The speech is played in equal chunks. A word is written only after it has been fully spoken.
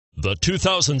The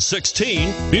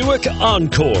 2016 Buick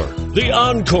Encore. The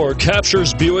Encore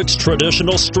captures Buick's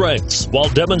traditional strengths while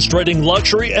demonstrating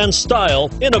luxury and style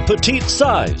in a petite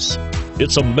size.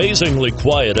 It's amazingly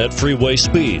quiet at freeway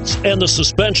speeds, and the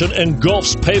suspension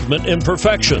engulfs pavement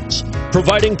imperfections,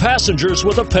 providing passengers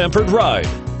with a pampered ride.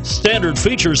 Standard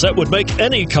features that would make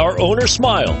any car owner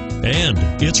smile. And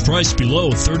it's priced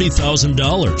below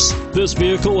 $30,000. This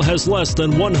vehicle has less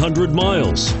than 100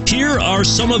 miles. Here are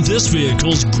some of this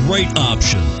vehicle's great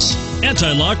options: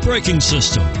 anti-lock braking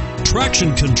system,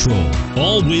 traction control,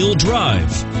 all-wheel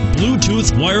drive,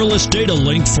 Bluetooth wireless data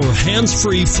link for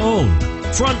hands-free phone,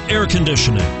 front air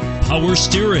conditioning, power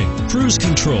steering, cruise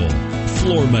control,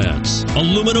 floor mats,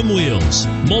 aluminum wheels,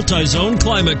 multi-zone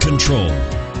climate control.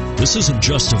 This isn't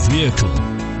just a vehicle,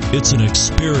 it's an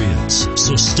experience.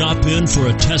 So stop in for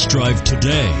a test drive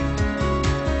today.